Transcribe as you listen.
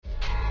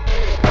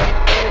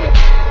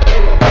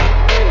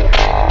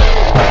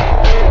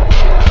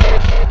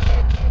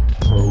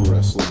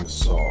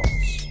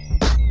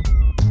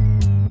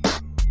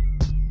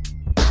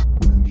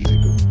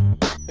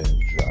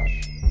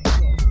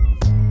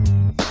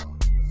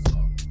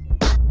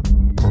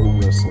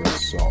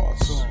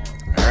Sauce.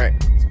 Alright,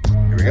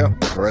 here we go.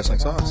 Pro Wrestling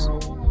Sauce.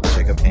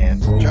 Jacob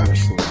and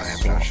Josh. I am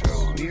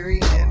Joshua Leary,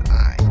 and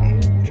I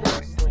am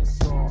joined.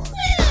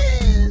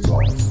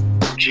 Sauce.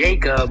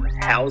 Jacob,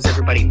 how's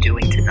everybody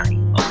doing tonight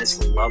on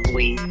this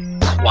lovely,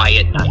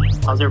 quiet night?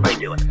 How's everybody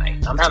doing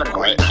tonight? I'm having a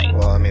great night.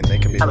 Well, I mean, they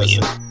could be How about you?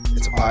 listening.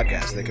 It's a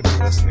podcast. They could be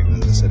listening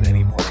to this at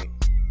any point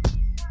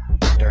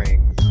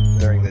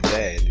during the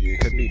day. It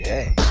could be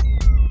day.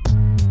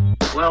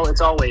 Well, it's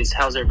always,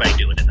 how's everybody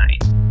doing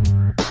tonight?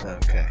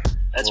 Okay.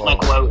 That's Well,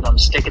 my quote, and I'm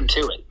sticking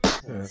to it.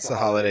 It's the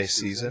holiday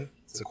season.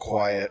 It's a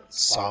quiet,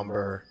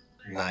 somber,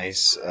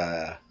 nice,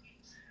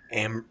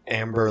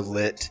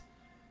 amber-lit,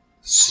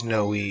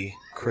 snowy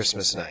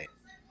Christmas night.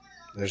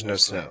 There's no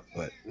snow,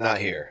 but not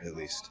here, at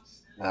least.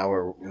 Not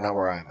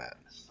where I'm at.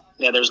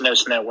 Yeah, there's no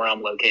snow where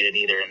I'm located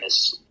either in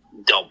this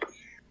dump.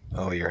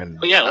 Oh, you're in...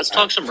 But yeah, let's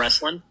talk some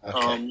wrestling.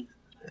 Okay.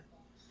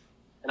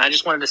 And I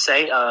just wanted to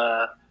say,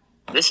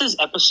 this is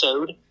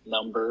episode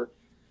number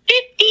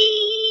 50.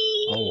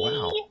 Oh,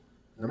 wow.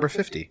 Number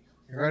 50.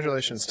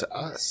 Congratulations to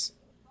us.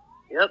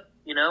 Yep.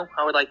 You know,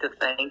 I would like to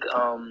thank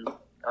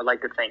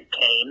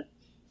Kane.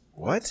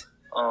 What?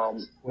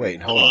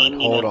 Wait, Kane,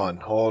 hold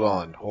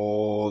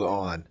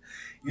on.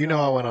 You know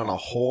I went on a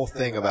whole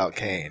thing about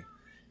Kane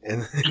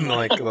in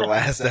like the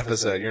last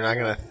episode. You're not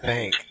going to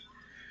thank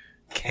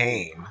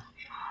Kane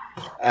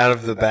out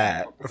of the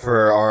bat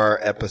for our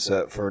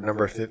episode for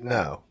number 50.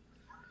 No.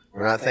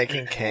 We're not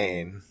thanking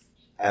Kane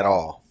at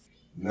all.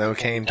 No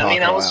Kane talk. I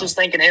mean, I was just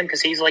thanking him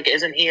because he's like,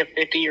 isn't he a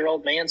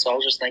 50-year-old man? So I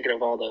was just thinking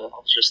all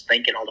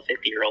the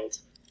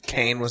 50-year-olds.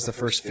 Kane was the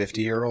first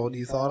 50-year-old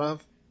you thought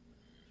of?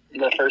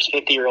 The first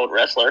 50-year-old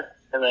wrestler.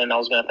 And then I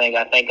was going to think,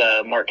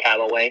 Mark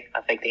Calloway.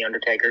 I think The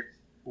Undertaker.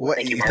 What?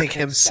 Thank you, You Mark. think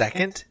him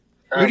second?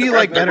 Uh, Who do you they're-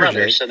 like they're better,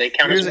 brothers, Jake? so they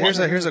count as one.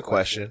 Here's a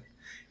question.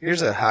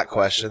 Here's a hot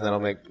question that'll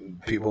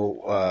make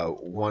people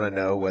want to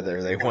know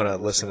whether they want to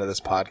listen to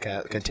this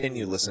podcast,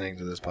 continue listening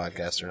to this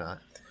podcast or not.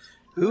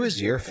 Who is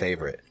your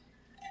favorite,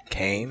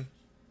 Kane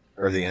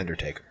or The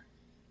Undertaker?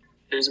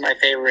 Who's my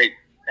favorite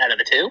out of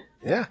the two?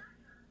 Yeah,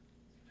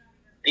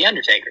 The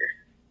Undertaker.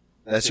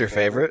 that's your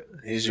favorite.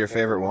 He's your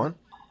favorite one.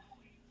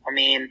 I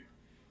mean,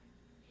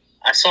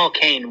 I saw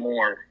Kane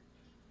more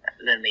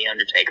than The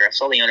Undertaker. I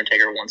saw The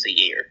Undertaker once a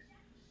year.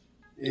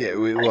 Yeah,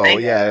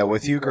 think- yeah.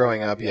 With you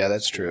growing up, yeah,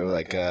 that's true.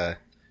 Like,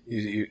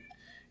 he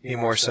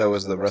more so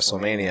was the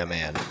WrestleMania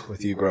man.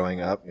 With you growing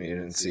up, you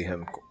didn't see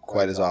him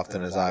quite as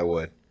often as I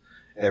would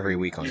every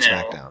week on No.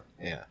 SmackDown.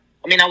 Yeah.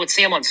 I mean, I would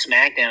see him on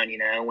SmackDown, you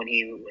know,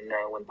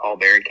 when Paul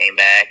Bearer came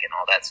back and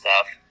all that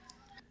stuff.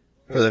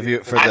 For the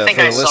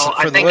I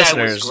was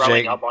listeners,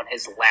 growing Jake. up on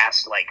his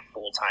last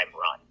full-time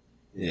run,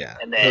 Yeah.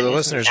 and then For the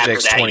listeners, after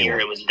Jake's that 21. year,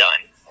 it was done.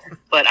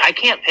 But I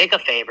can't pick a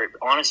favorite.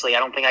 Honestly, I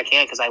don't think I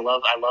can because I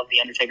love The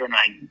Undertaker, and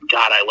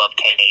I love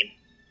Kane.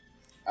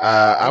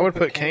 I would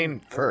put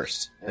Kane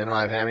first. I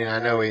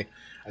know I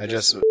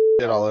just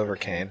shit all over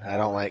Kane. I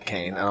don't like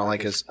Kane. I don't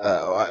like his.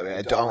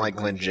 I don't like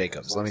Glenn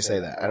Jacobs. Let me say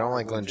that. I don't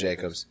like Glenn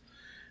Jacobs.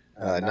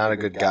 Not a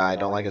good guy. I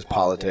don't like his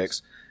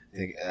politics.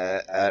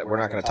 We're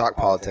not going to talk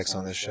politics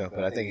on this show,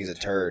 but I think he's a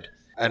turd,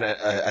 and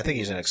I think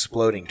he's an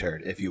exploding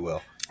turd, if you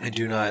will. I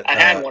do not. I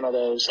had one of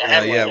those. I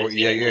had one of those.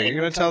 You're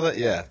going to tell that.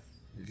 Yeah.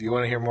 If you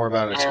want to hear more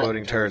about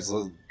exploding turds,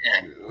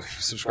 Yeah.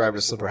 subscribe to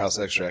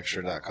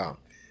slipperhouseextraextra.com.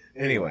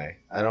 Anyway,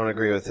 I don't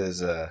agree with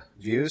his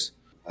views,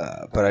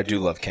 but I do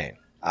love Kane.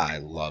 I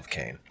love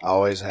Kane. I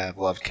always have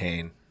loved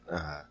Kane.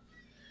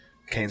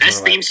 Kane's Best one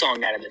of my- theme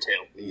song out of the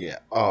two. Yeah.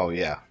 Oh,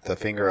 yeah. The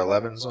Finger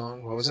 11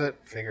 song. What was it?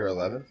 Finger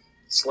 11?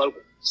 Slow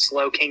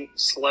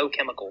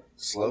Chemical.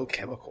 Slow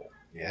Chemical.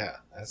 Yeah,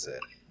 that's it.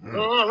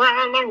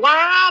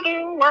 Around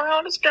the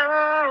world is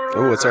gone.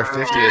 Oh, it's our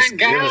 50th.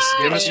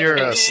 Give us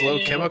your Slow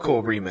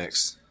Chemical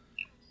remix.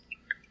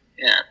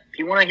 Yeah. If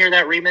you want to hear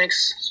that remix,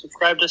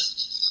 subscribe to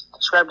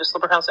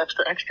Slipperhouse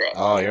Extra Extra.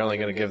 Oh, you're only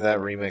going to give that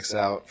remix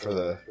out for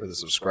the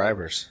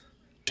subscribers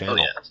channel. Oh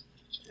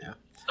yeah.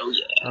 Oh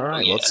yeah. All right, Oh,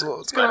 yeah. let's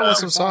get on with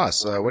some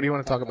sauce. What do you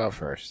want to talk about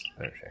first?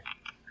 Okay.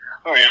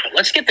 All right,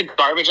 let's get the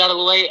garbage out of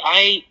the way.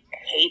 I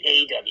hate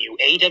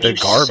AEW. AEW The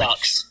garbage.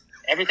 sucks.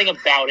 Everything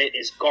about it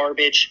is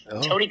garbage.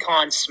 Oh. Tony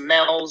Khan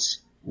smells.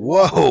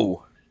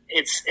 Whoa!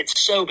 It's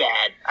so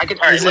bad.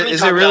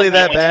 Is it really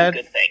that bad?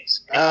 Good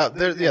things.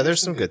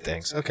 There's some good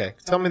things. Okay,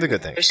 tell me the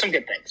good things. There's some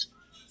good things.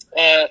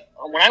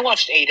 When I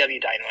watched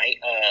AEW Dynamite,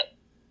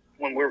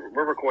 when we're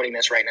recording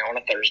this right now on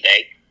a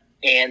Thursday,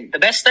 and the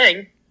best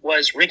thing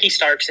was Ricky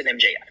Starks and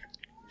MJF.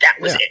 That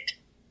was Yeah. it.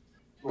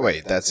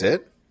 Wait, that's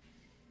it?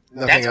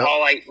 Nothing That's else?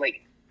 all I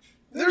like.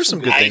 There's some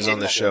good I things did on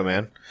this not- show,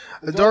 man.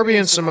 The Darby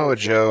and Samoa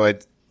Joe,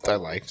 I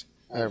liked.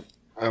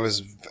 I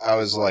was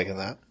liking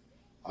that.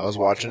 I was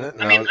watching it.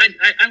 And I mean,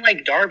 I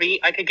like Darby.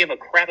 I could give a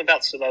crap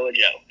about Samoa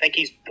Joe. I think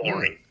he's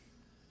boring.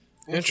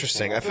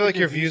 Interesting. I feel like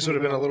your views would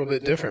have been a little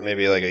bit different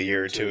maybe like a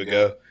year or two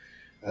ago.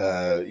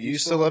 You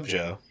used to love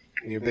Joe.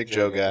 You're a big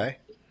Joe guy.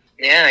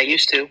 Yeah, I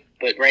used to,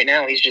 but right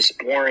now he's just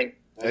boring.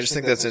 I just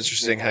think that's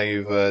interesting how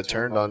you've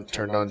turned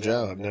on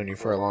Joe. I've known you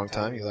for a long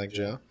time. You like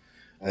Joe,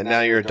 and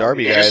now you're a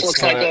Darby He guy. just It's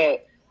looks kind of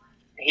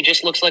he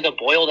just looks like a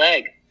boiled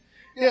egg.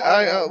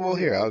 Yeah, well,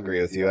 here, I'll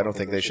agree with you. I don't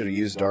think they should have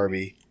used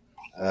Darby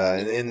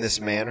in this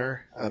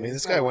manner. I mean,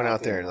 this guy went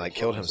out there and, like,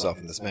 killed himself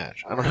in this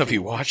match. I don't know if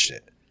you watched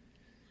it.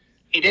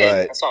 He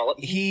did. But I saw it.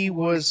 he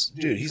was,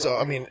 dude,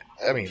 I mean,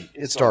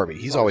 it's Darby.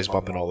 He's always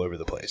bumping all over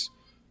the place.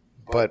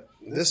 But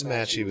this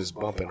match, he was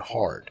bumping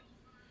hard.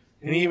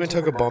 And he even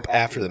took a bump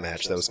after the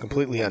match that was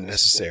completely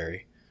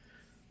unnecessary.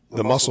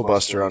 The muscle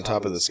buster on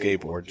top of the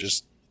skateboard,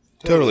 just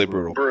totally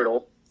brutal.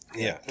 Brutal.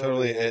 Yeah,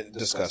 totally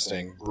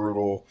disgusting,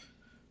 brutal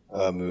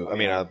move. I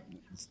mean,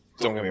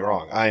 don't get me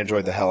wrong. I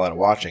enjoyed the hell out of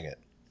watching it.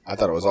 I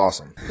thought it was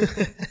awesome.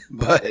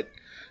 But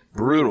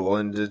brutal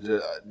and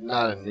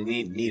not a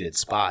needed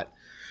spot.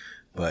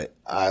 But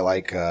I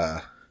like.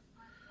 I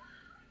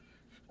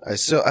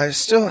still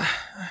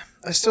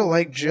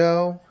like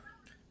Joe.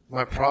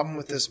 My problem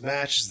with this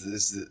match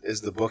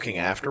is the booking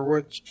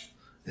afterwards.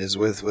 Is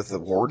with the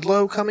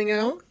Wardlow coming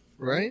out,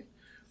 right?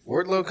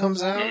 Wardlow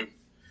comes out,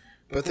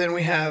 but then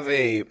we have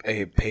a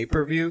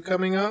pay-per-view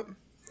coming up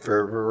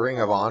for Ring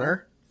of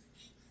Honor.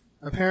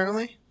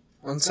 Apparently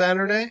on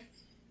Saturday,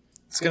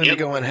 it's going to be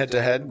going head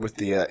to head with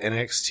the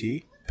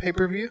NXT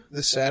pay-per-view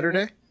this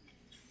Saturday.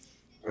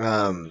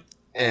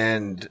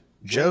 And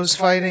Joe's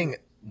fighting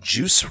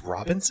Juice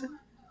Robinson?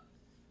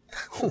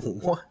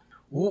 What?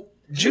 Well,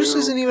 Juice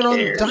isn't even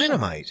on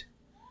Dynamite.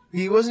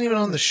 He wasn't even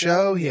on the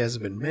show. He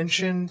hasn't been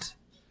mentioned.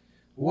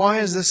 Why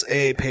is this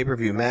a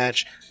pay-per-view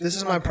match? This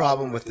is my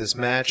problem with this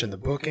match and the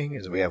booking,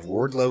 is we have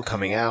Wardlow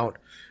coming out,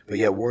 but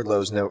yet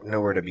Wardlow's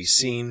nowhere to be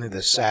seen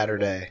this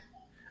Saturday.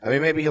 I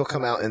mean, maybe he'll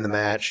come out in the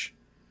match.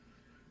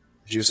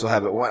 Juice will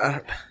have it.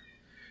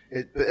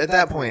 But at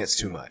that point, it's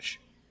too much.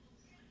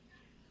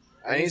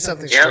 I need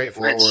something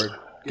straightforward.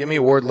 Give me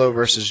Wardlow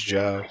versus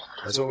Joe.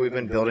 That's what we've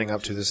been building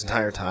up to this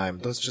entire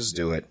time. Let's just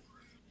do it.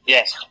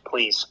 Yes,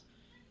 please.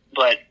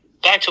 But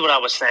back to what I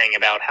was saying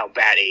about how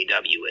bad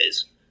AEW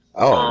is.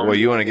 Oh, well,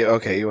 you want to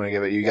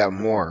give it. You got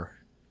more.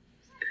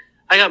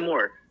 I got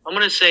more. I'm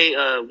going to say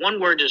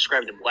one word to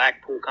describe the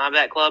Blackpool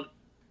Combat Club.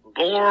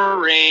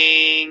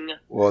 Boring.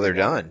 Well, they're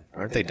done.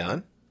 Aren't they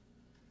done?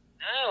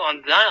 No,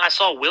 I'm done. I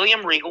saw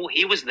William Regal.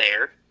 He was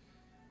there.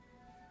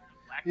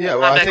 Yeah,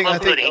 well, I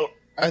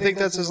think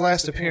that's his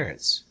last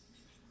appearance.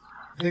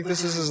 I think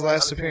this is his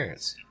last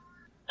appearance.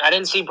 I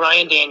didn't see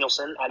Bryan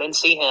Danielson. I didn't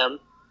see him.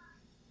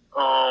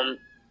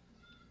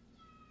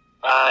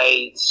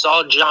 I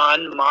saw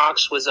John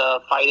Mox was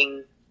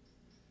fighting.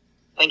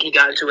 I think he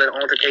got into an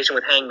altercation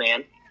with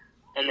Hangman,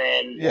 and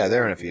then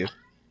they're in a feud.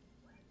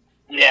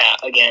 Yeah,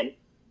 again.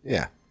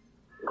 Yeah.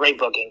 Great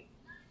booking.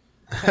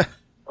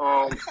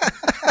 I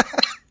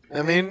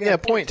mean,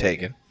 point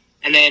taken.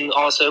 And then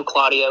also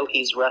Claudio,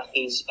 he's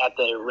at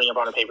the Ring of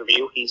Honor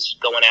pay-per-view. He's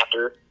going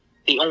after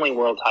the only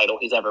world title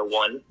he's ever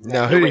won.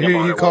 Now, who are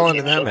you calling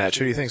in that match?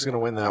 Who do you think is going to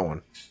win that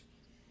one?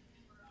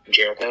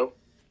 Jericho.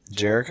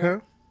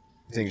 Jericho?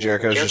 You think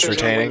Jericho's just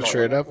retaining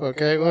straight up?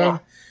 Okay,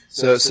 well,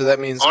 so that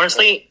means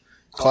honestly,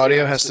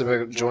 Claudio has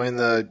to join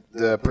the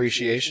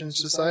Appreciation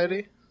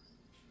Society?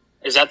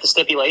 Is that the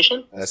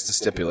stipulation? That's the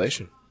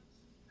stipulation.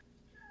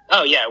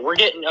 Oh, yeah,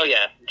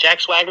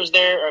 Jack Swagger's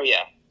there, oh,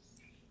 yeah.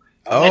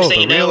 Oh,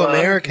 the Real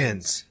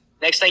Americans.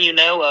 Next thing you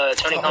know,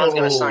 Tony Khan's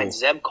going to sign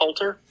Zeb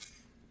Coulter.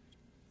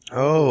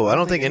 Oh, I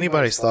don't think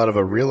anybody's thought of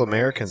a Real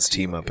Americans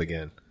team up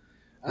again.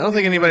 I don't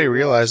think anybody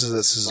realizes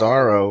that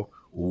Cesaro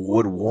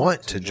would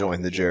want to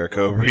join the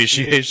Jericho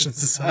Appreciation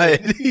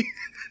Society.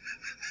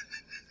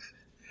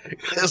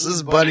 This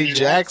is Buddy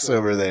Jack's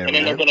over there, and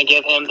then they're going to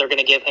give him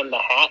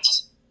the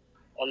hats.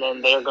 And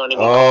then they're going to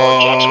be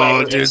Jack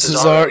Swagger, dude,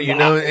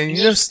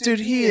 Cesaro, dude,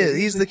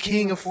 he's the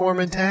king of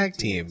forming tag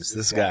teams,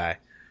 this guy,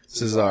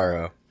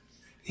 Cesaro.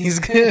 He's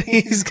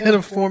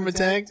gonna form a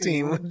tag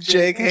team with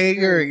Jake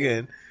Hager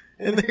again.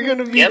 And they're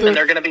gonna be and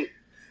they're gonna be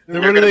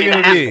what are they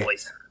gonna be?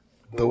 Boys.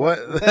 The what?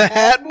 The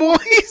Hat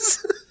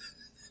Boys?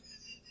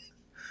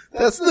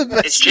 That's the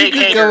best it's Jake you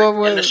could Hager come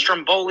up with. And the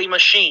Stromboli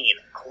machine.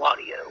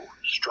 Claudio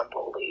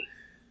Stromboli.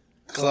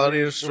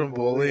 Claudio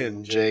Stromboli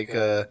and Jake,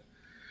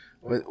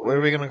 what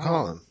are we going to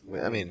call him?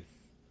 I mean,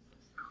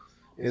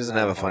 he doesn't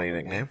have a funny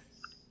nickname.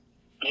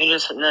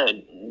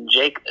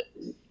 Jake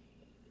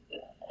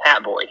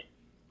Hat Boy.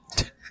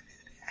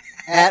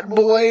 Hat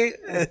Boy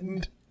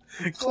and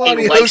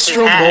Claudio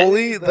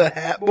Stromboli, the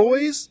Hat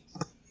Boys?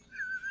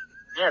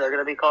 Yeah, they're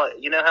going to be called,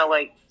 you know how,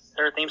 like,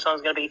 their theme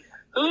song's going to be,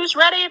 "Who's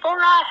ready for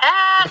a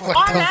hat What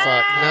party?" the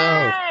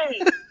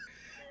fuck?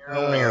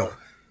 No. Oh.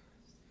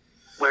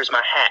 Where's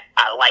my hat?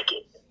 I like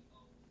it.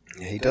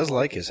 Yeah, he does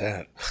like his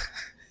hat.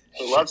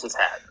 He loves his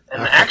hat.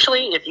 And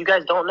actually, if you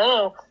guys don't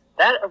know,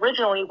 that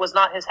originally was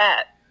not his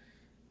hat.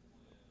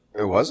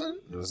 It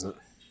wasn't? It wasn't.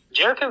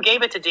 Jericho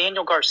gave it to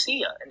Daniel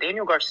Garcia, and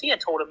Daniel Garcia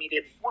told him he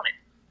didn't want it.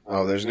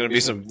 Oh, there's going to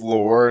be some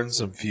lore and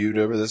some feud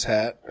over this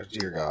hat? Oh,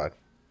 dear God.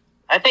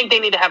 I think they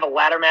need to have a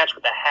ladder match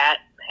with the hat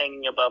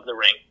hanging above the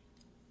ring.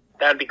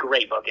 That would be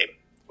great booking.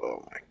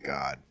 Oh, my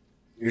God.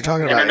 You're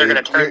talking and about... they're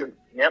going to turn...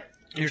 Yep.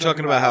 You're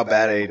talking about how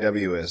bad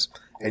AEW is,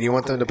 and you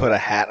want them to put a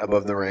hat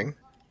above the ring?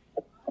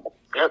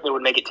 Yep, it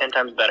would make it 10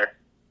 times better.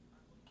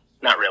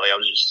 Not really, I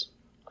was just...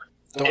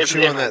 Don't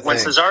chew on that when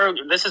thing. Cesaro,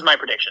 this is my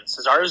prediction.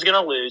 Cesaro's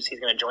going to lose. He's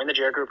going to join the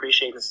Jericho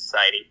Appreciation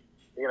Society.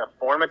 He's going to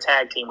form a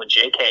tag team with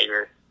Jake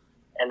Hager,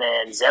 and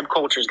then Zeb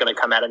Coulter's going to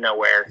come out of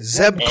nowhere.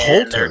 Zeb and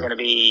Coulter? They're going to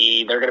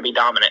be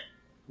dominant.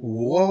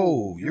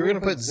 Whoa! You're going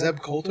to put Zeb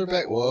Coulter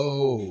back?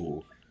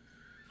 Whoa!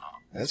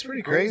 That's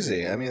pretty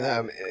crazy. I mean,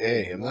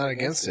 hey, I'm not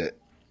against it.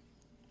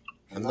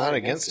 I'm not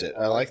against it.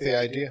 I like the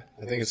idea.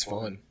 I think it's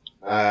fun.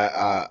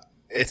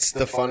 It's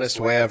the funnest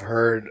way I've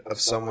heard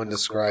of someone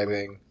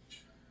describing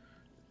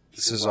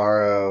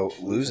Cesaro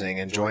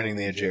losing and joining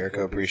the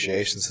Jericho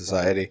Appreciation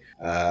Society.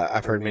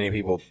 I've heard many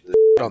people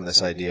on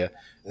this idea.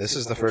 This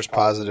is the first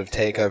positive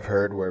take I've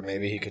heard where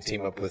maybe he could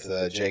team up with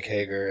Jake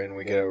Hager and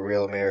we get a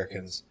Real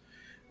Americans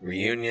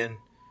reunion,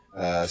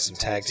 some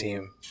tag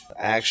team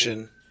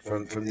action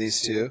from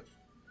these two.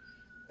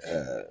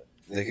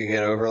 They could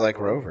get over like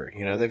Rover.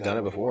 You know, they've done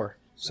it before.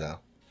 So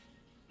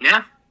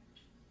yeah,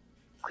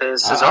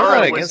 because I'm Cesaro not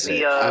was against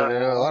it. I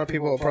know a lot of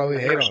people will probably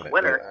hate on it.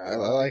 winner. But I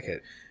like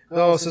it.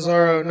 Oh,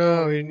 Cesaro,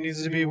 no, he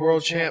needs to be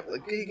world champ.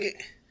 Like, He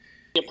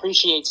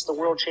appreciates the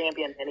world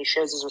champion and he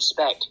shows his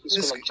respect.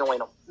 He's going to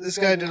join him. this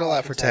guy did a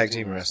lot for tag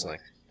team wrestling,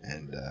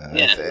 and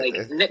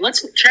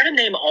let's try to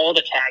name all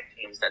the tag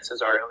teams that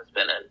Cesaro has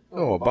been in.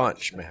 a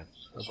bunch, man,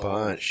 a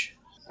bunch.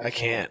 I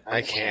can't.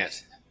 I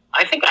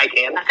think I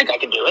can. I think I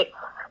can do it.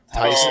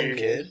 Tyson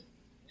Kidd.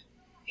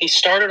 He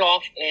started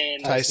off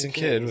in Tyson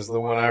Kidd was the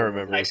one I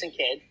remember. Tyson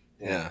Kidd.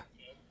 Yeah.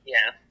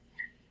 Yeah.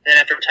 Then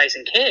after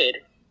Tyson Kidd,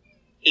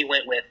 he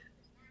went with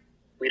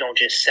We Don't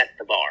Just Set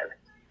the Bar.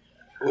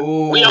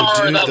 Ooh, We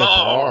are dude, the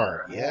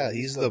bar. Yeah,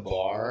 he's the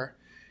bar.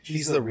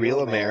 He's the Real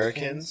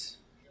Americans.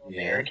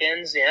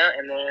 Americans, yeah.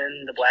 And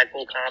then the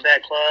Blackpool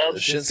Combat Club.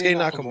 Shinsuke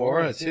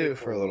Nakamura, too,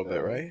 for a little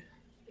bit, right?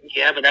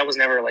 Yeah, but that was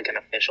never like an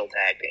official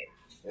tag team.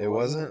 It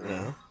wasn't?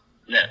 No.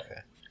 No.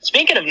 Okay.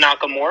 Speaking of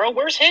Nakamura,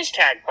 where's his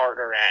tag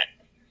partner at?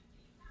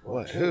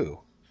 What?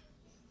 Who?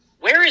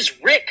 Where is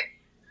Rick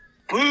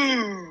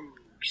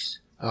Boogs?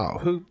 Oh,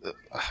 who?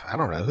 I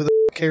don't know. Who the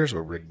cares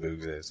what Rick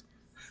Boogs is?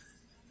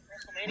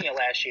 WrestleMania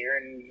last year,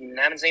 and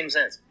haven't seen him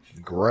since.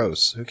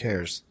 Gross. Who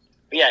cares?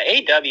 But yeah,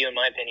 AEW, in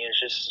my opinion, is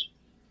just,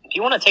 if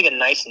you want to take a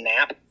nice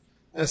nap,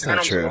 That's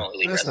not true.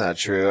 That's not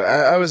true.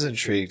 I was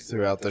intrigued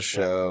throughout the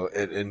show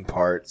in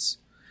parts.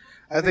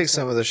 I think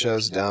some of the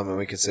show's dumb, and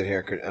we could sit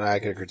here and I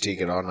could critique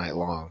it all night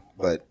long.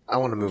 But I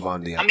want to move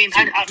on to. I'm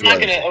not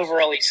going to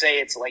overly say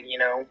it's like,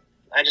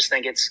 I just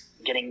think it's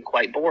getting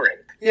quite boring.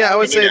 Yeah, I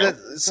would say that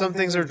some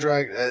things are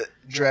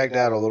dragged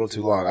out a little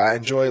too long. I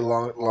enjoy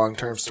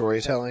long-term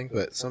storytelling,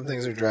 but some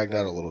things are dragged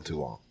out a little too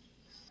long.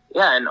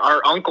 Yeah, and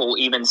our uncle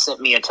even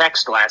sent me a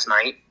text last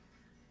night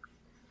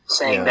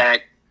saying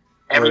that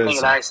everything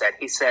that I said.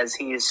 He says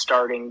he is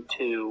starting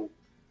to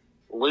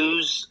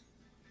lose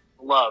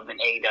love in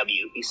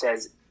AEW. He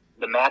says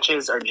the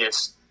matches are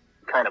just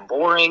kind of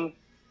boring,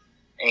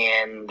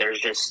 and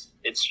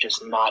it's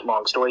just not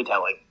long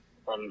storytelling,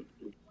 and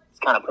it's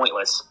kind of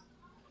pointless.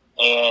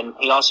 And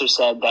he also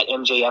said that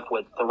MJF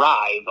would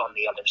thrive on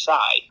the other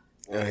side.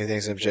 Oh, he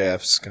thinks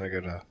MJF's going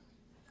to go to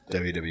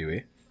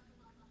WWE?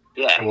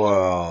 Yeah.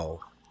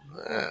 Whoa.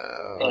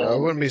 I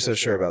wouldn't be so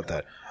sure about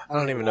that. I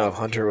don't even know if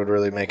Hunter would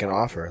really make an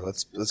offer.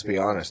 Let's be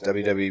honest.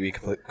 WWE be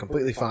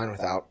completely fine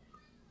without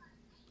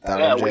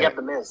MJF. We have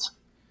the Miz.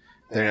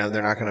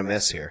 They're not going to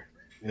miss here.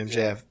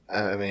 MJF,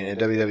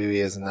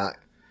 WWE is not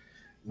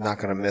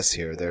going to miss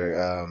here.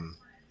 They're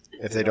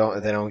if they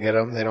don't get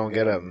him, they don't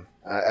get him.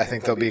 I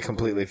think they'll be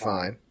completely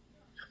fine.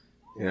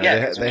 They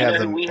have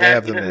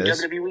the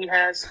Miz. WWE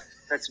has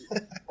that's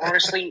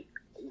honestly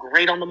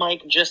great on the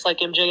mic, just like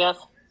MJF.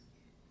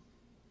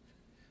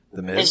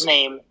 The Miz. His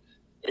name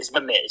is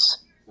The Miz.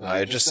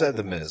 I just said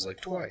The Miz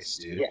like twice,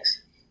 dude.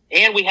 Yes,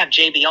 and we have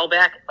JBL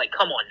back. Like,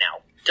 come on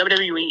now,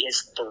 WWE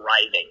is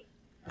thriving.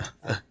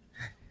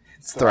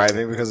 It's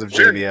thriving because of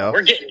JBL.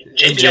 We're getting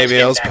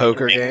JBL's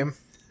poker game.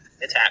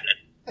 It's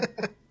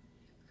happening.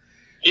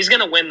 He's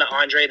going to win the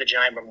Andre the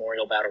Giant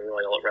Memorial Battle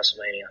Royal at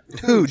WrestleMania.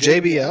 Who,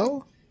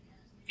 JBL?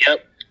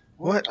 Yep.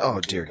 What?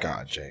 Oh, dear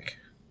God, Jake.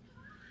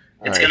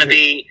 It's going to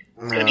be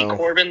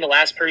Corbin.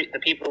 The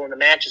people in the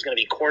match is going to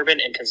be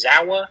Corbin and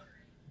Tozawa.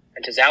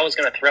 And Tozawa's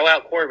going to throw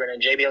out Corbin,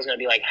 and JBL's going to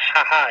be like,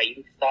 ha,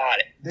 you thought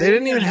it. They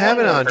didn't even have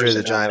an Andre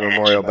the Giant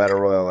Memorial Battle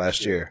Royal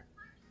last year.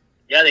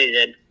 Yeah, they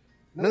did.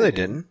 No, they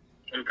didn't.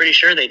 I'm pretty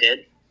sure they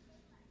did.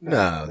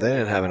 No, they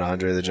didn't have an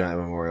Andre the Giant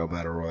Memorial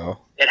Battle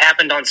Royal. It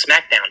happened on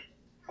SmackDown.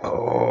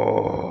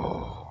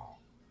 Oh.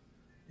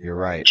 You're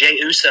right. Jey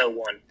Uso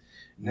won.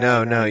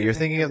 No, you're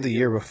thinking of the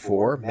year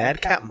before.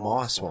 Madcap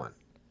Moss won.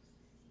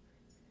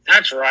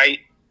 That's right.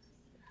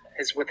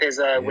 With his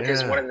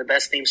one of the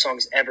best theme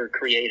songs ever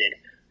created.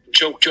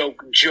 Joke,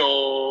 joke,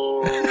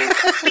 joke.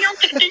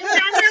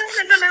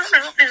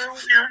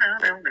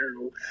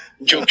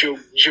 Joke, joke,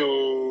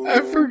 joke.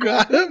 I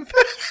forgot about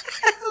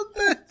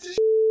that.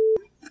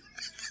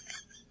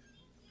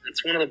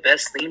 It's one of the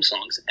best theme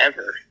songs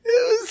ever.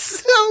 It was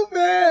so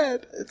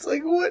bad. It's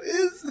like, what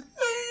is that?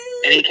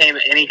 And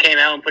he came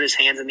out and put his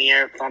hands in the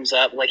air, thumbs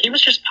up. Like, he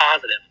was just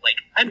positive. Like,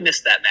 I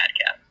missed that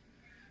Madcap.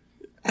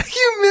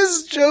 You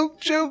miss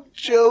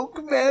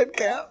joke,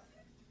 Madcap.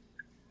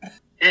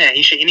 Yeah,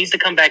 he needs to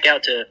come back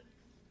out to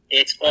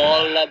 "It's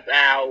all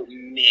about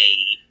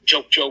me."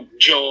 Joke.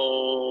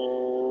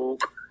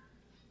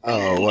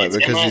 Oh, what? It's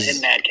Because Emma he's...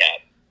 and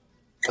Madcap.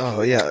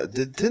 Oh, yeah.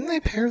 Didn't they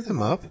pair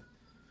them up?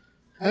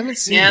 I haven't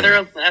seen Yeah,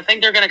 them. I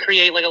think they're going to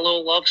create like a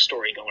little love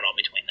story going on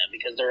between them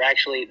because they're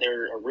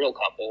a real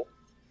couple.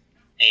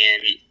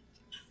 And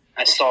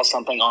I saw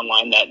something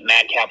online that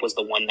Madcap was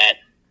the one that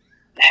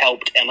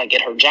helped Emma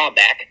get her job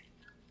back.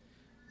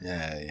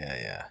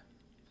 Yeah.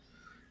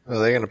 Are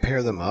they going to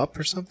pair them up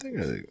or something?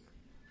 Or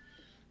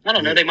I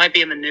don't know. They might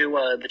be in the new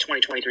the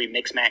 2023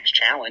 Mix Max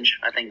Challenge.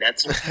 I think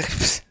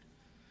that's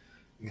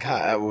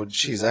God, well,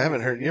 jeez, I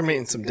haven't heard. You're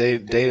making some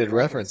dated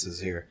references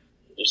here.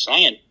 just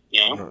saying,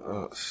 you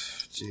know.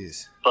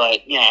 Jeez.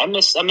 But yeah, I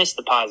miss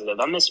the positive.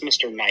 I miss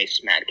Mr.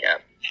 Nice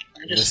Madcap.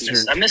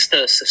 I miss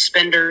the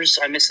suspenders.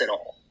 I miss it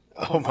all.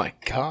 Oh my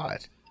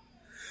God!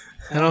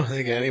 I don't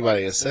think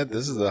anybody has said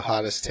this is the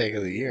hottest take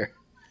of the year.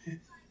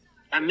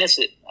 I miss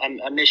it.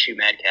 I miss you,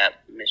 Madcap.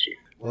 I miss you.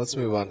 Well, let's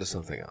move on to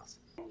something else.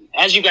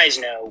 As you guys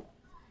know,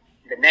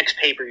 the next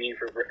pay-per-view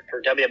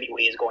for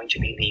WWE is going to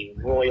be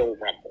the Royal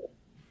Rumble.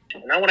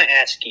 And I want to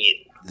ask you...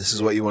 This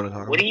is what you want to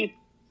talk about?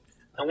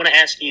 I want to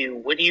ask you,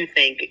 what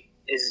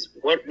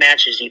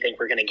matches do you think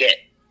we're going to get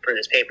for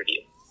this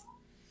pay-per-view?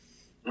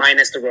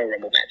 Minus the Royal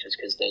Rumble matches,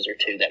 because those are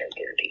two that are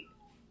guaranteed.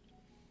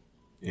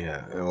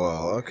 Yeah,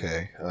 well,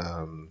 okay.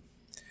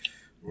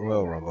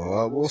 Royal Rumble.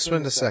 Well, we'll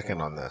spend a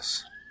second on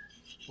this.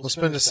 We'll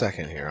spend a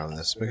second here on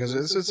this, because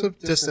it's a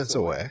distance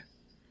away.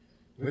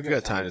 We've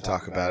got time to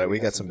talk about it. We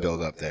got some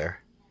build-up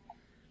there.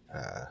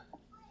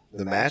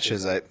 The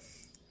matches, I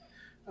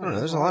don't know.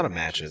 There's a lot of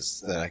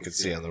matches that I could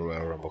see on the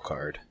Royal Rumble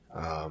card.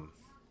 I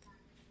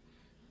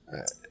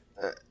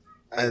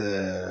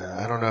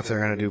don't know if they're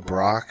going to do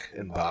Brock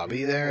and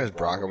Bobby there.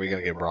 Are we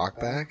going to get Brock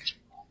back?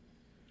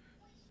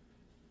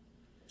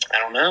 I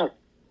don't know.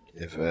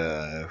 If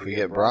we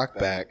get Brock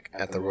back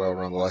at the Royal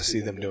Rumble, I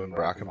see them doing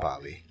Brock and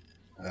Bobby.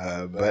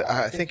 But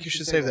I think you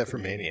should save that for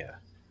Mania.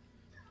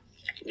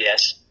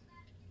 Yes.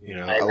 You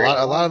know,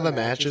 a lot of the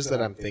matches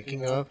that I'm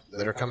thinking of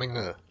that are coming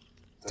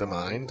to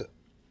mind,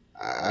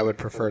 I would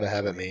prefer to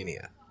have at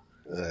Mania.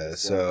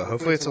 So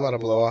hopefully it's a lot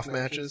of blow-off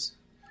matches.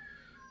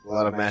 A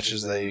lot of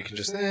matches that you can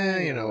just,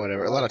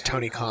 whatever. A lot of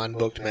Tony Khan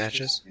booked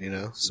matches,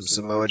 some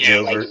Samoa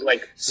Joe.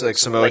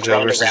 Samoa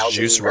Joe versus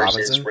Juice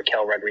Robinson.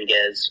 Raquel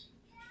Rodriguez.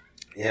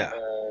 Yeah.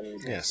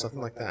 Something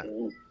like that.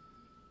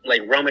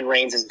 Like Roman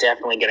Reigns is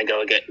definitely going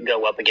to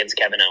go up against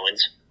Kevin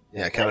Owens.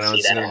 Yeah, Kevin Owens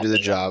is going to do the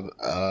job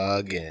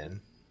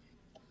again.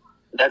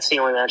 That's the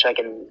only match I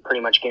can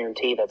pretty much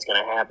guarantee that's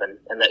going to happen.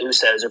 And the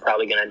Usos are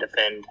probably going to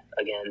defend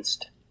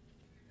against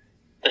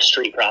the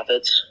Street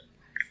Profits.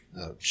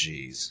 Oh,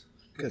 jeez.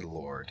 Good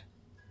Lord.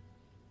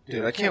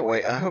 Dude, I can't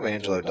wait. I hope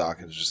Angelo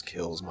Dawkins just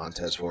kills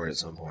Montez Ford at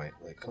some point.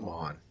 Like, come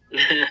on.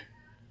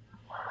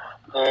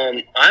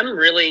 I'm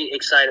really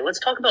excited. Let's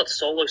talk about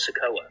Solo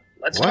Sikoa.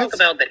 Let's talk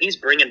about that he's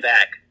bringing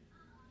back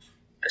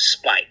the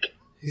Spike.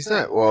 He's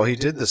not. Well, he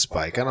did the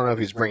Spike. I don't know if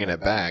he's bringing it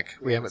back.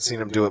 We haven't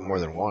seen him do it more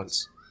than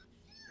once.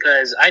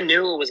 Because I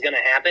knew it was going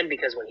to happen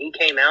because when he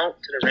came out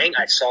to the ring,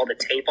 I saw the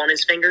tape on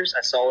his fingers.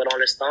 I saw it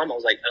on his thumb. I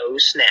was like, oh,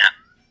 snap.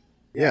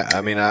 Yeah, I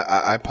mean,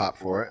 I popped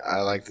for it. I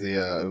liked the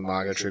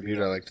Umaga tribute.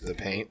 I liked the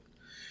paint.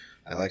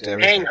 I liked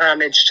everything. Paying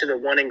homage to the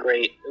one and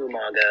great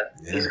Umaga.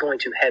 Yeah. He's going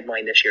to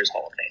headline this year's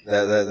Hall of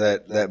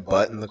Fame. That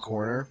butt in the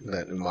corner,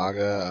 that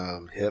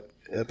Umaga hip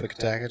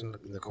attack in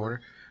the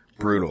corner,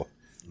 brutal.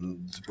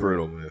 It's a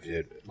brutal move,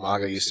 dude.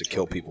 Umaga used to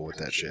kill people with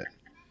that shit.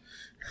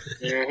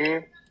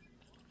 Mm-hmm.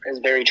 That's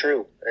very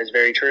true. That's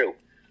very true.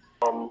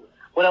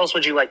 What else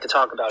would you like to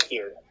talk about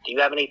here? Do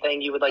you have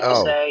anything you would like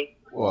to say?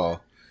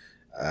 Well,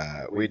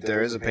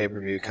 there is a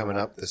pay-per-view coming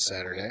up this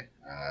Saturday.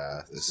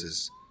 This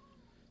is,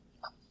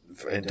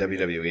 in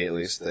WWE at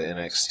least, the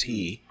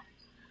NXT.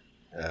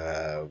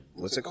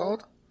 What's it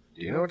called?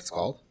 Do you know what it's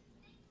called?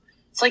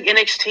 It's like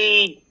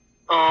NXT...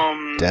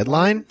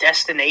 Deadline?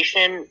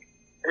 Destination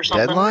or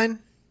something. Deadline?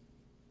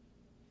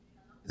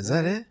 Is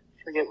that it?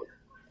 I forget what...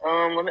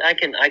 I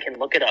can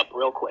look it up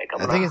real quick.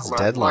 I think it's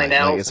Deadline.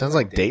 Like, it sounds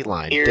like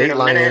Dateline.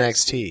 Dateline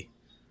NXT.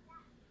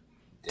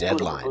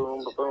 Deadline.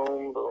 Boom,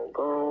 boom, boom,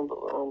 boom,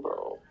 boom,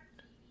 boom.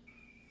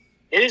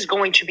 It is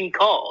going to be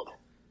called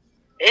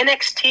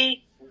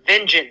NXT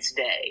Vengeance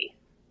Day.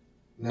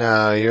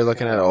 No, you're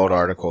looking at an old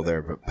article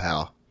there,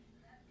 pal.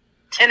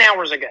 10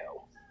 hours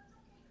ago.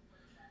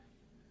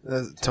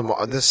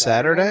 This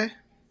Saturday?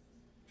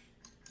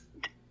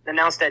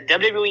 Announced that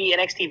WWE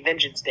NXT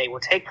Vengeance Day will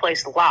take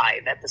place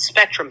live at the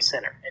Spectrum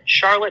Center in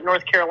Charlotte,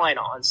 North Carolina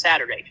on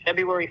Saturday,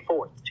 February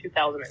 4th,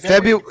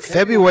 2009.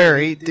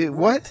 February? Dude,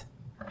 what?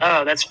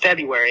 Oh, that's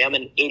February. I'm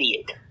an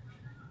idiot.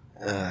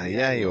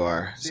 Yeah, you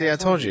are. See, I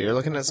told you. You're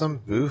looking at some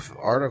boof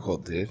article,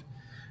 dude.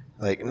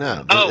 Like,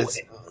 no. Oh,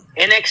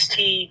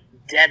 NXT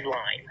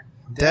Deadline.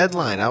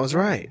 Deadline. I was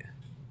right.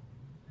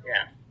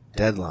 Yeah.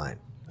 Deadline.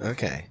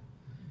 Okay.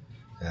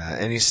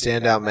 Any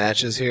standout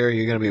matches here?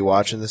 You're going to be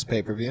watching this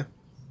pay-per-view?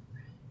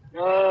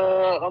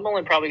 I'm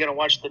only probably going to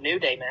watch the New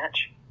Day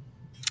match.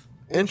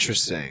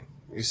 Interesting.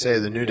 You say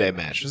the New Day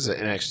match. This is an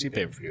NXT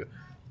pay-per-view.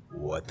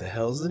 What the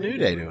hell is the New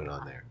Day doing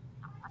on there?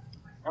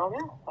 I don't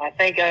know. I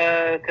think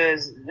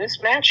because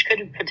this match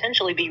could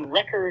potentially be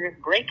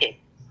record-breaking.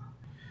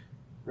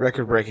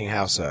 Record-breaking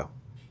how so?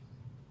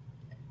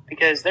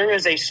 Because there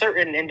is a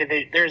certain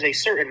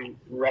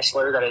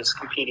wrestler that is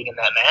competing in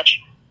that match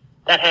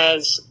that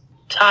has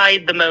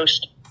tied the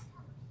most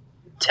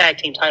tag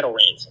team title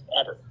reigns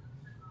ever.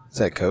 Is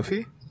that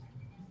Kofi?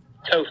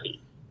 Kofi.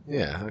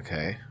 Yeah,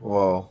 okay.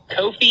 Well,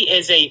 Kofi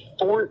is a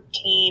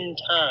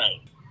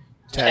 14-time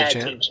tag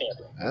team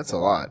champion. That's a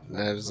lot.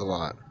 That is a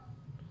lot.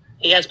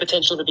 He has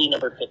potential to be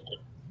number 50.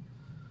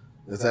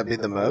 Does that be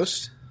the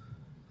most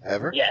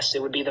ever? Yes,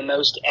 it would be the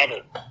most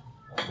ever.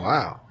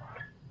 Wow.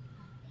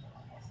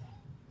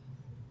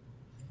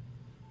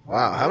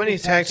 Wow. How many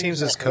tag teams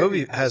has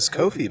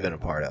Kofi been a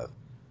part of?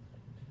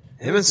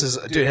 Him and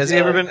Cesaro. Dude, has he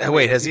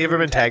ever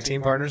been tag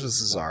team partners with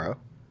Cesaro?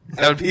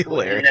 That would be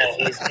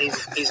hilarious. No,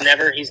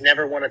 he's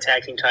never won a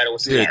tag team title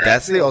with Cesaro. Dude,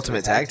 that's the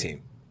ultimate tag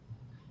team.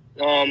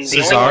 The only ones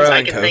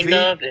I can think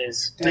of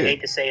is, I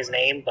hate to say his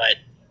name, but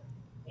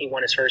he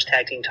won his first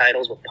tag team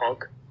titles with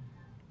Punk.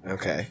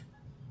 Okay.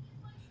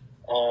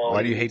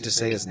 Why do you hate to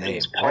say his name?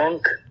 It's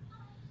Punk.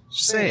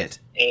 Just say it.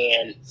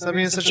 And stop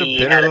being such a he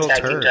bitter had a little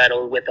tag team turd.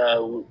 title with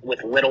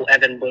Little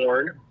Evan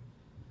Bourne.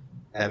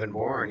 Evan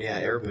Bourne, yeah,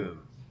 Air Boom.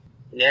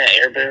 Yeah,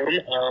 Air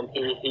Boom.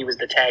 He was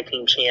the tag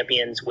team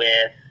champions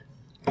with.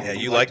 Yeah,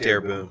 you liked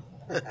Air Boom.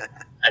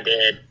 I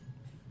did.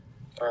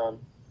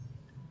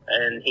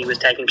 And he was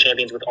tag team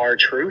champions with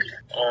R-Truth.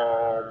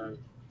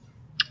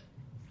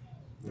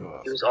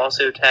 He was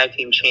also tag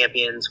team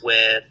champions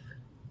with.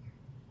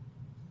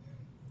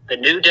 The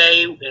New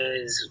Day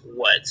is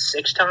what,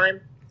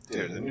 6-time?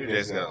 Dude, the New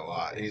Day's got a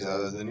lot.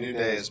 The New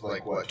Day is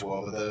like what,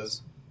 12 of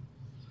those?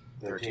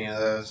 13 of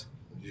those?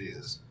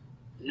 Jesus.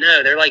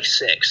 No, they're like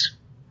 6.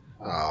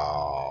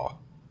 Oh.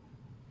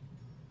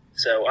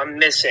 So I'm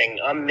missing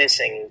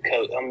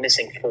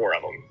 4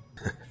 of them.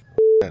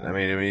 I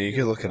mean, you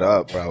could look it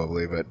up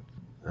probably, but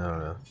I don't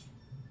know.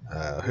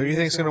 Who do you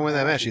think's going to win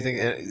that match? Do you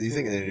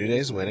think the New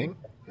Day's winning?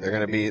 They're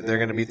going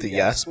to beat the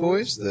Yes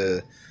Boys.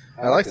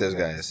 I like those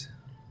guys.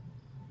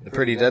 They're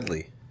pretty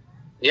deadly.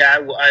 Yeah, I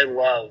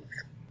love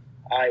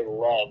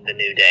the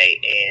New Day,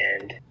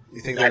 and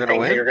you think they're going to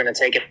win? They're going to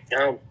take it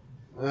home.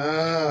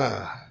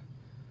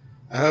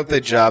 I hope they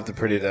job the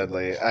Pretty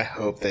Deadly. I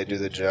hope they do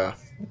the job.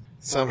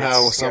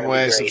 Somehow, some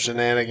way, some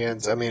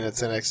shenanigans. I mean,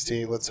 it's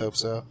NXT. Let's hope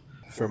so,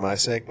 for my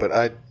sake. But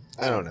I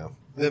don't know.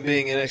 Them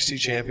being NXT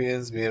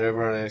champions, being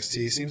over on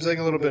NXT, seems like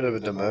a little bit of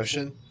a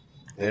demotion.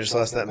 They just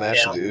lost that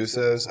match to the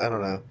Usos. I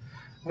don't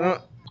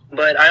know.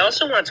 But I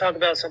also want to talk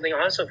about something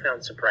I also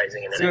found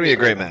surprising. It's going to be a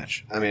great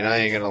match. I mean, I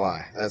ain't going to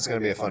lie. That's going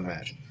to be a fun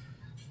match.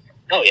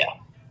 Oh, yeah.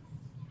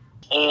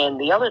 And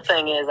the other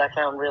thing is I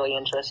found really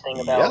interesting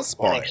about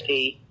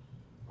NXT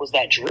was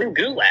that Drew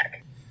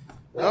Gulak.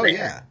 Oh,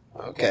 yeah.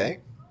 Okay.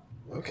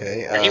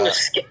 And he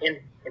was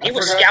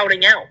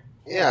scouting out.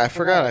 Yeah, I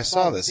forgot I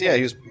saw this. Yeah,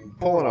 he was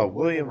pulling a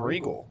William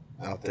Regal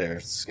out there.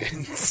 It's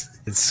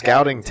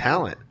scouting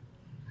talent,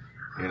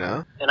 you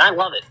know? And I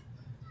love it.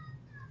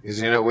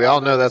 Because, we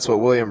all know that's what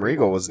William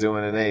Regal was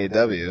doing in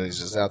AEW. He's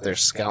just out there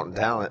scouting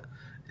talent.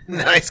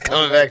 Now he's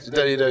coming back to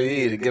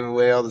WWE to give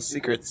away all the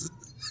secrets.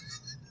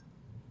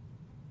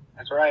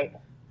 That's right.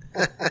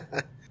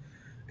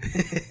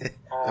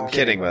 I'm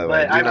kidding, by the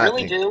way. But I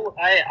really do.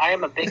 I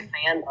am a big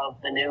fan of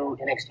the new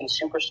NXT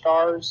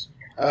Superstars.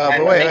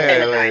 But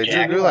wait.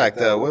 Drew Gulak,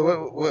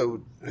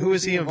 though. Who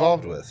is he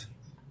involved with?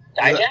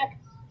 Dijak?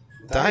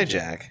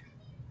 Dijak?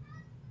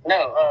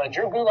 No,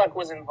 Drew Gulak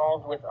was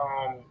involved with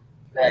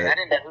I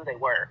didn't know who they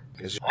were.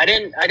 I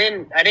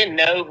didn't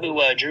know who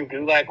Drew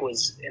Gulak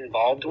was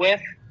involved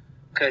with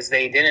because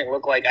they didn't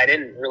look like I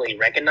didn't really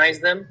recognize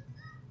them.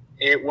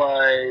 It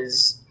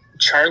was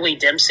Charlie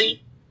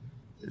Dempsey.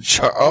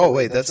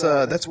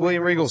 That's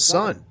William Regal's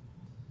son.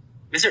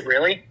 Is it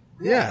really?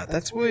 Yeah,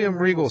 that's William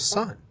Regal's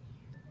son.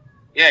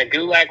 Yeah,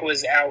 Gulak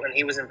was out and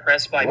he was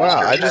impressed by.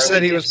 Wow, Mr. I just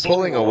said he was Dempsey.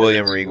 pulling a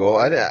William Regal.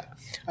 I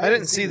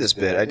didn't see this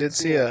bit. I did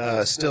see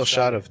a still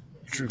shot of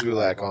Drew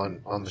Gulak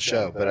on the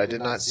show, but I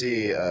did not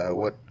see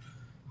what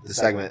the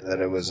segment that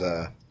it was,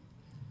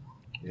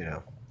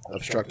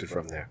 obstructed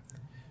from there.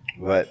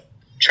 But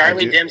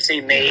Charlie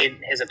Dempsey made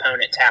his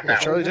opponent tap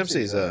out. Charlie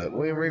Dempsey's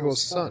William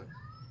Regal's son,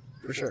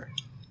 for sure.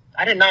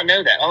 I did not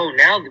know that. Oh,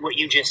 now what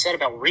you just said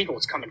about Regal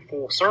is coming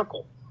full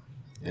circle.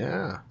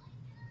 Yeah.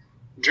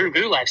 Drew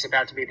Gulak's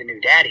about to be the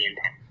new daddy in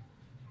town.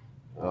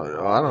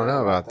 Oh, I don't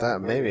know about that.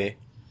 Maybe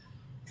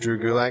Drew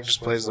Gulak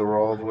just plays the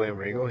role of William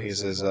Regal. He's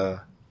his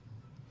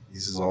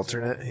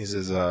alternate. He's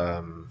his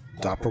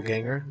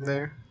doppelganger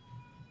there.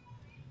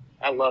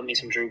 I love me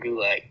some Drew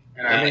Gulak.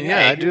 And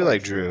I do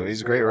like Drew.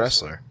 He's a great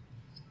wrestler.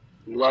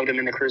 Loved him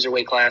in the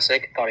Cruiserweight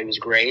Classic. Thought he was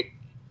great.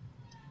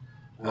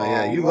 Oh,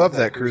 yeah, you love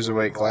that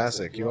Cruiserweight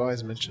Classic. You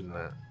always mention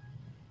that.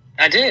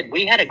 I did.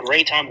 We had a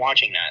great time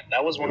watching that.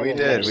 That was one of the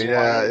most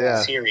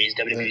fun series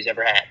WWE's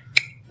ever had.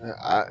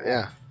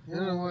 Yeah. You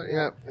know what?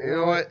 Yeah. You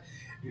know what?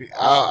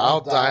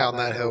 I'll die on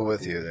that hill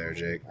with you there,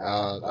 Jake.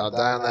 I'll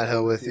die on that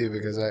hill with you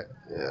because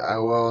I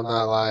will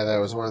not lie. That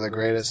was one of the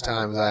greatest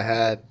times I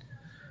had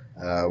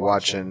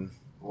watching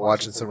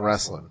some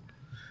wrestling.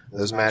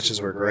 Those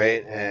matches were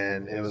great,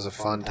 and it was a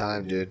fun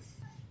time, dude.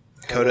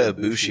 Kota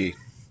Ibushi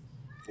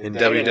in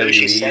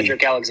WWE.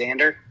 Cedric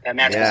Alexander. That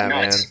match was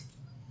nuts.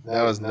 Man.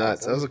 That was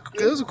nuts. That was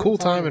a cool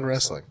time in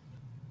wrestling.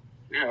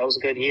 Yeah, that was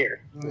a good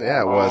year.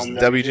 Yeah, it was.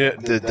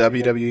 The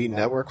WWE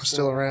Network was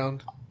still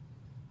around.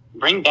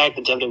 Bring back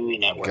the WWE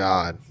Network.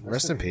 God,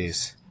 rest in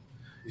peace.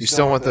 You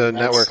still want the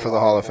network for the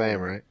Hall of Fame,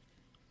 right?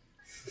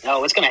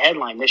 No, it's going to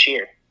headline this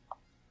year.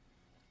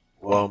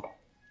 Well,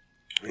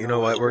 you know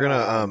what? We're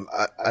gonna.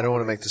 I don't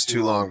want to make this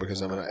too long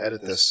because I'm gonna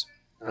edit this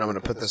and I'm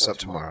gonna put this up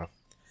tomorrow.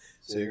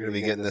 So you're gonna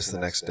be getting this the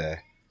next day,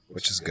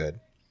 which is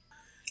good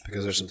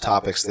because there's some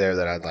topics there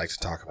that I'd like to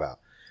talk about.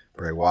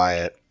 Bray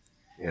Wyatt,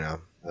 I'd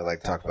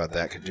like to talk about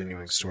that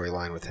continuing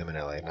storyline with him and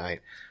LA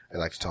Knight. I'd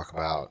like to talk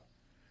about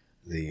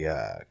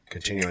the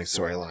continuing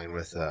storyline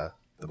with the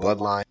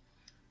Bloodline,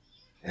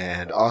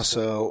 and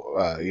also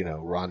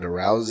Ronda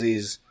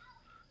Rousey's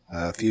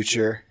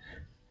future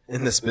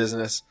in this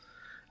business.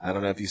 I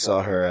don't know if you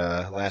saw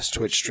her last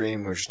Twitch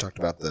stream where she talked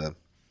about the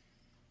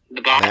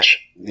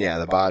botch.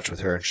 The botch with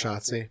her and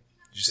Shotzi. Did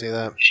you see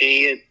that?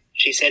 She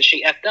said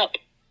she effed up.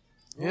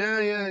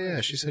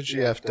 Yeah. She said she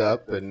effed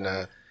up, and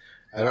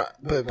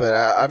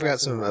I've got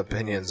some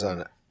opinions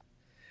on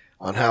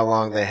how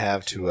long they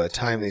have to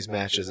time these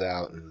matches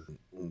out and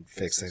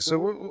fix things. So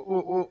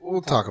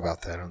we'll talk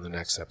about that on the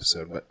next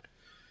episode. But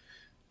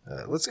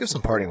let's give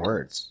some parting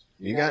words.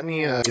 You got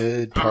any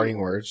good parting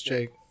words,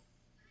 Jake?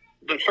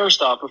 But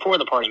first off, before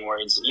the parting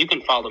words, you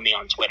can follow me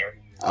on Twitter.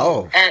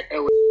 Oh. At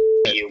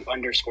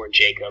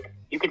 @_Jacob.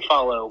 You can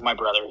follow my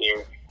brother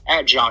here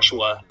at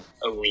Joshua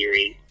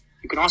O'Leary.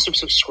 You can also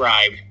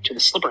subscribe to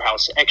the Slipper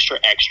House Extra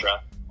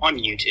Extra on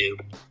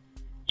YouTube.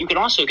 You can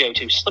also go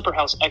to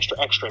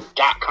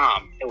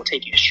slipperhouseextraextra.com. It will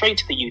take you straight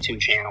to the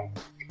YouTube channel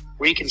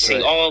where you can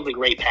see all the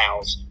great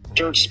pals.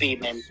 Dirt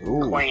Speedman,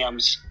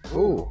 Clams,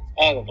 all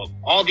of them.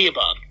 All the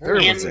above.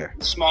 Everyone's there.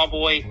 Small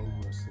Boy,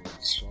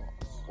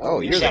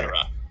 you're there.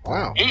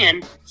 Wow.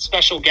 And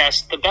special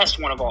guest, the best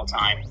one of all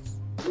time,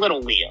 Little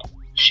Leah.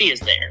 She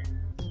is there.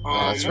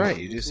 That's right.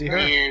 You do see her.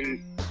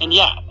 And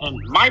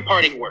my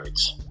parting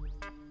words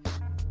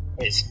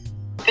is,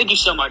 thank you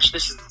so much.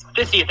 This is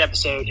the 50th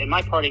episode, and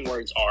my parting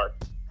words are,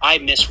 I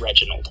miss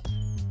Reginald.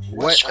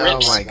 What?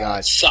 Scripts oh my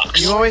God!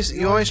 Sucks. You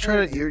always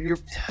try to you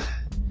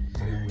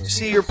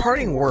see your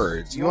parting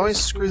words. You always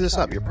screw this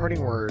up. Your parting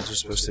words are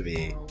supposed to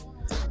be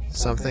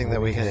something that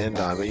we can end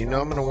on, but I'm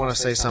going to want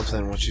to say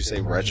something once you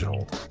say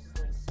Reginald.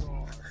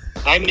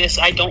 I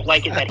don't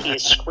like it that he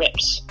is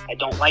Scripps. I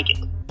don't like it.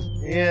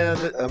 Yeah,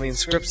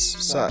 Scripps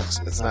sucks.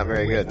 It's not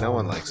very good. No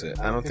one likes it.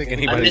 I don't think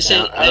anybody's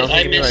down. I don't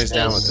think anybody's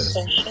down with this.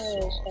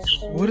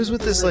 What is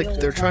with this?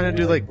 Like they're trying to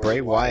do like Bray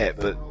Wyatt,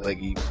 but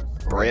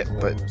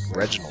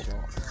Reginald.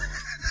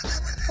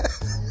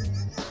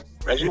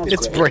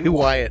 It's Bray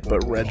Wyatt,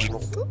 but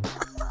Reginald.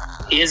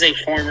 He is a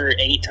former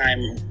 8-time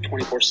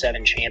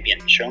 24/7 champion.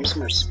 Show him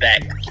some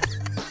respect.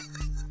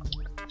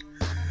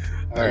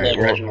 All right,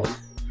 Reginald.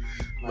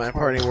 My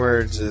parting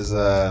words is,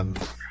 I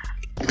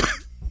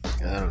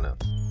don't know,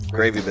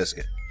 gravy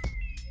biscuit.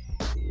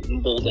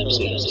 Bold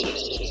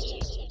MC.